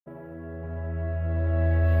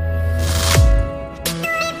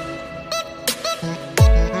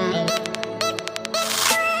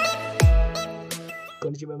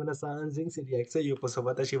じめ皆さん、人生リアクセようこそ。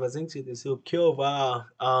私は人生ですよ。今日は、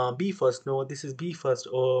BE:FIRST の This is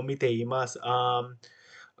BE:FIRST を見ています。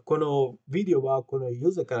このビデオはこのユ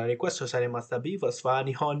ーザーからリクエストされました。BE:FIRST は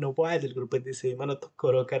日本のアイドルグループです。今のと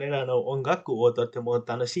ころ彼らの音楽をとても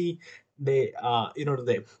楽しいで、いるの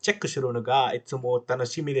で、チェックするのがいつも楽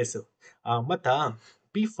しみです。また、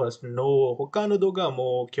BE:FIRST の他の動画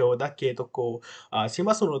も今日だけ投稿し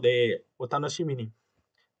ますので、お楽しみに。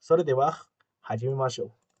それでは、始めましょ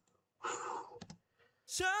う。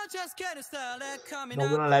Not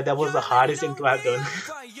gonna lie, that was the hardest intro I've done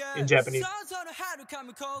in Japanese.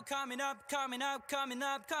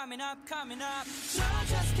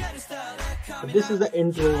 But this is the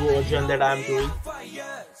intro version that I'm doing.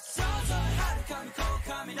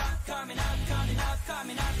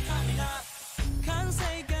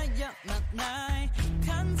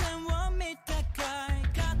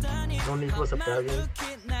 No need for subtitles.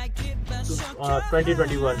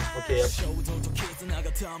 2021. Okay, yep.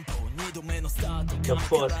 The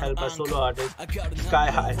first help by solo artist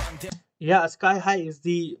Sky High. Yeah, Sky High is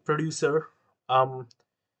the producer. And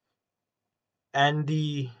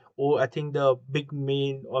I think the big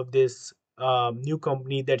main of this new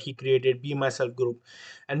company that he created, Be Myself Group,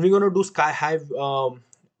 and we're gonna do Sky High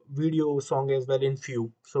video song as well in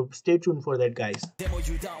few. So stay tuned for that, guys.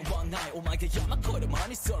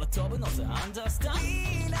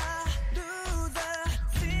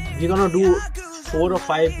 We're gonna do 4 or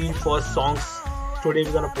 5 BE:FIRST songs today.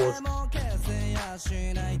 We're gonna post.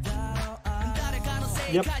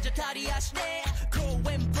 Yep.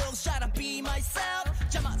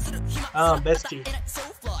 Bestie.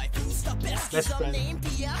 Best friend.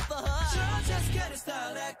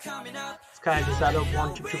 Sky decided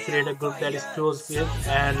wanted to create a group that is close with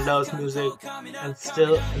and loves music, and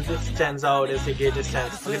this stands out as the greatest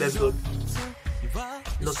dance. Okay, that's good.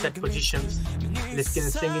 No set positions. Listening,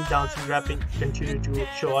 singing, dancing, rapping continue to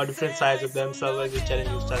show all different sides of themselves as they challenge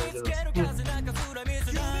new styles.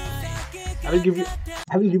 I will give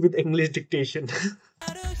you the English dictation.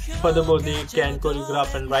 Furthermore, they can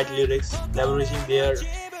choreograph and write lyrics, leveraging their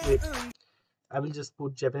wit. I will just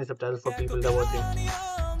put Japanese subtitles for people that are watching.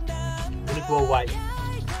 Unique worldwide.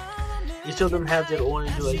 Each of them has their own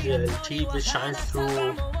individuality which shines through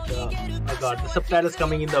the. Oh god, the subtitles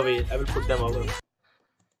coming in the way. I will put them over.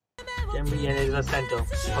 Can be an in the center.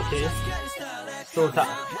 Okay. Sota.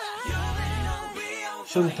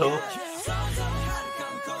 Shunto.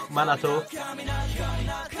 Manato.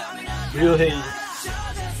 Ryuhei.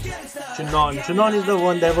 Chunon is the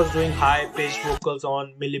one that was doing high-pitched vocals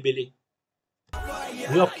on Bilibili.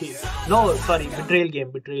 Ryoki. No, sorry, Betrayal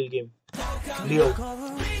Game. Leo.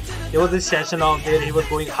 There was this session out there, he was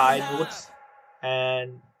going high notes,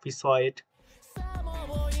 and we saw it.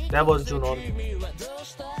 That was Junon.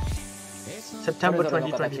 September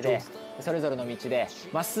 2022. それぞれの道で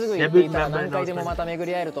まっすぐ行っていたら何回でもまた巡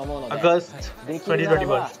り会えると思うので、できるなら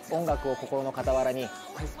ば音楽を心の傍らに、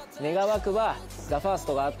願わくば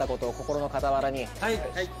THEFIRSTがあったことを心の傍らに、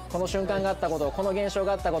この瞬間があったことを、この現象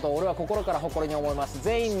があったことを俺は心から誇りに思います。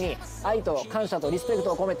全員に愛と感謝とリスペク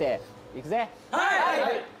トを込めていくぜ。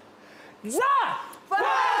はい。THEFIRST!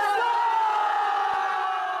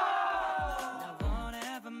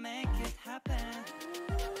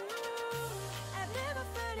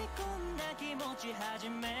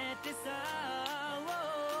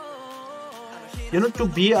 You know, to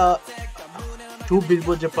be to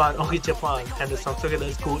Billboard Japan, okay, Japan kind of songs, okay,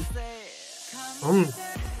 that's cool.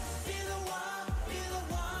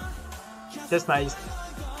 That's nice.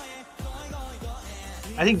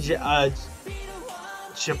 I think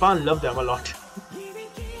Japan love them a lot.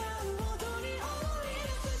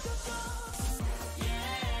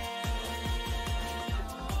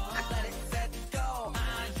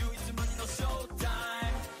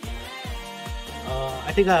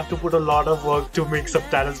 I think I have to put a lot of work to make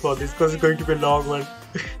subtitles for this because it's going to be a long one.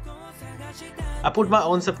 I put my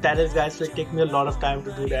own subtitles, guys, so it takes me a lot of time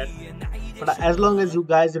to do that. But as long as you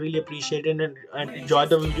guys really appreciate it and enjoy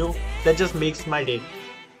the video, that just makes my day.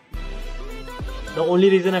 The only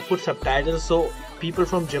reason I put subtitles so people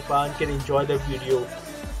from Japan can enjoy the video.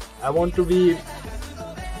 I want to be,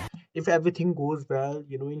 if everything goes well,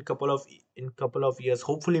 you know, in couple of years,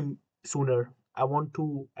 hopefully sooner, I want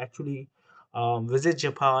to actually visit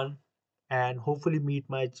Japan and hopefully meet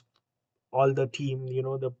all the team, you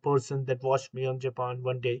know, the person that watched me on Japan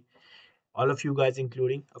one day, all of you guys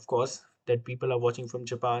including, of course, that people are watching from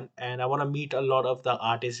Japan, and I want to meet a lot of the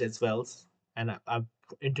artists as well, and I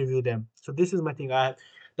interview them. So this is my thing.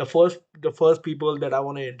 The first people that I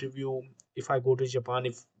want to interview if I go to Japan,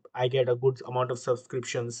 if I get a good amount of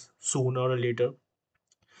subscriptions sooner or later,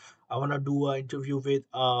 I wanna do an interview with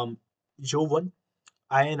Jovan,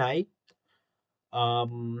 I,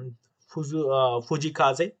 um,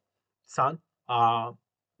 Fujikaze san, uh,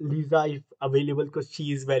 Lisa if available because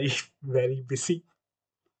she is very very busy.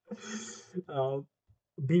 uh,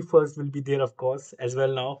 B first will be there of course as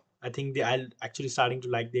well now. I think they are actually starting to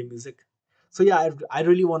like their music. So yeah, I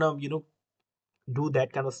really wanna do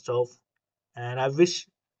that kind of stuff, and I wish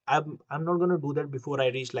I'm not gonna do that before I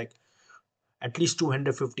reach like at least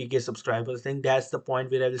 250k subscribers. I think that's the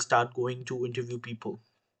point where I will start going to interview people.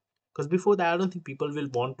 Because before that, I don't think people will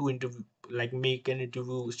want to interview, like make an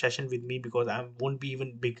interview session with me because I won't be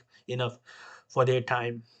even big enough for their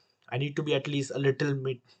time. I need to be at least a little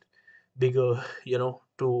bit bigger,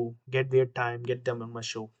 to get their time, get them on my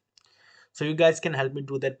show. So you guys can help me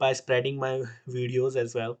do that by spreading my videos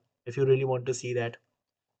as well if you really want to see that.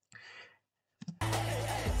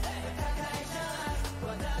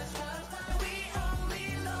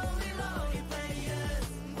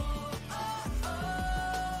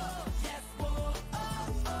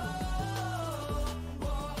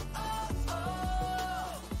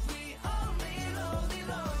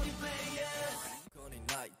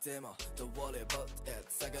 Don't worry about it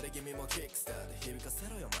下がり気味もキックスタート響かせ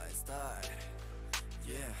ろよマイスタイ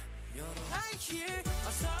ル Yeah I hear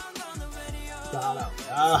a song on the radio 流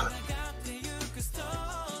ってゆくストー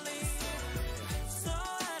リーそう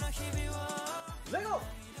あの日々を Lego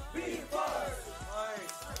Be First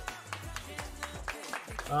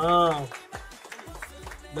Oh,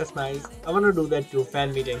 that's nice. I want to do that too,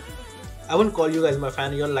 fan meeting. I won't call you guys my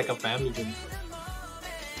fan, you're like a family to me.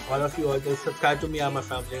 All of you all just subscribe to me are my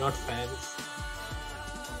family, not fans.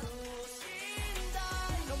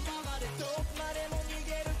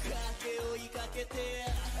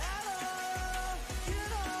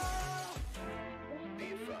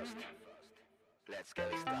 Let's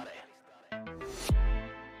get started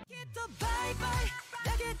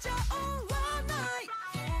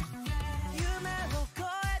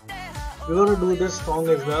We're gonna do this song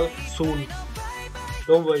as well soon.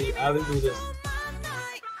 Don't worry, I will do this.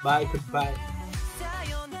 Bye, goodbye.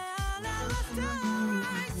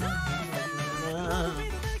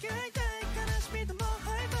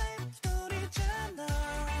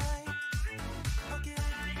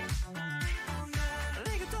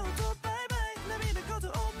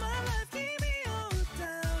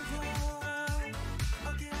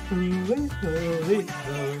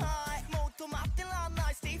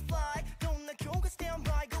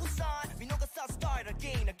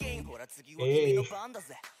 Hey.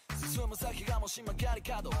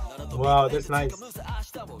 Wow, that's nice.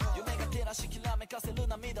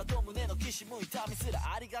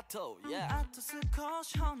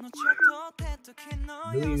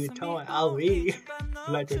 Louis Vuitton LV.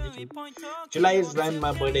 July 22. July is when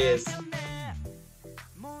my birthday is.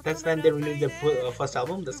 That's when they released their first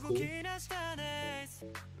album, The School.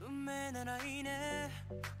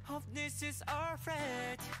 This is our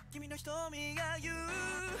fate 君の瞳が言う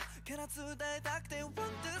から伝えたくて One, two,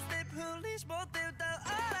 step 振り絞って歌うあ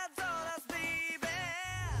らそうだ Sleep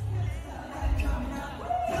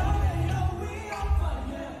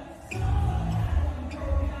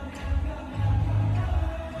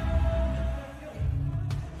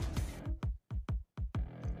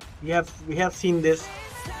We have seen this.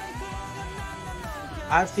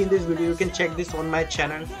 I've seen this video. You can check this on my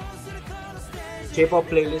channel. J-pop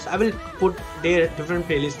playlist. I will put their different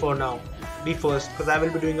playlists for now. Be first, because I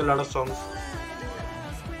will be doing a lot of songs.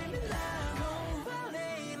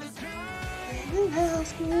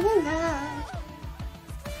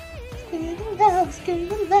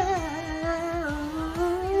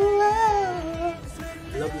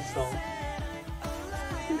 Love this song.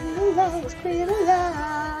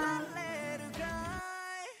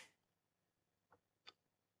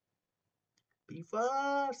 Be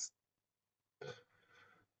first.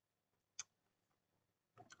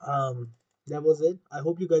 That was it. I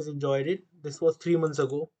hope you guys enjoyed it. This was 3 months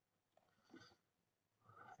ago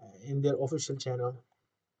in their official channel.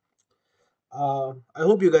 I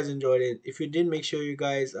hope you guys enjoyed it. If you did, make sure you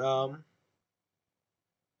guys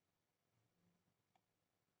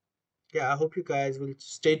yeah, I hope you guys will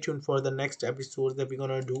stay tuned for the next episodes that we're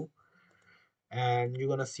gonna do, and you're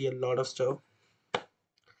gonna see a lot of stuff.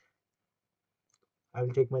 I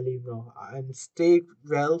will take my leave now, and stay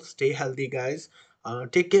well, stay healthy, guys.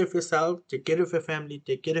 Take care of yourself, take care of your family,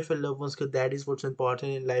 take care of your loved ones, because that is what's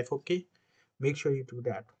important in life. Okay, make sure you do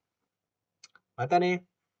that. Matane.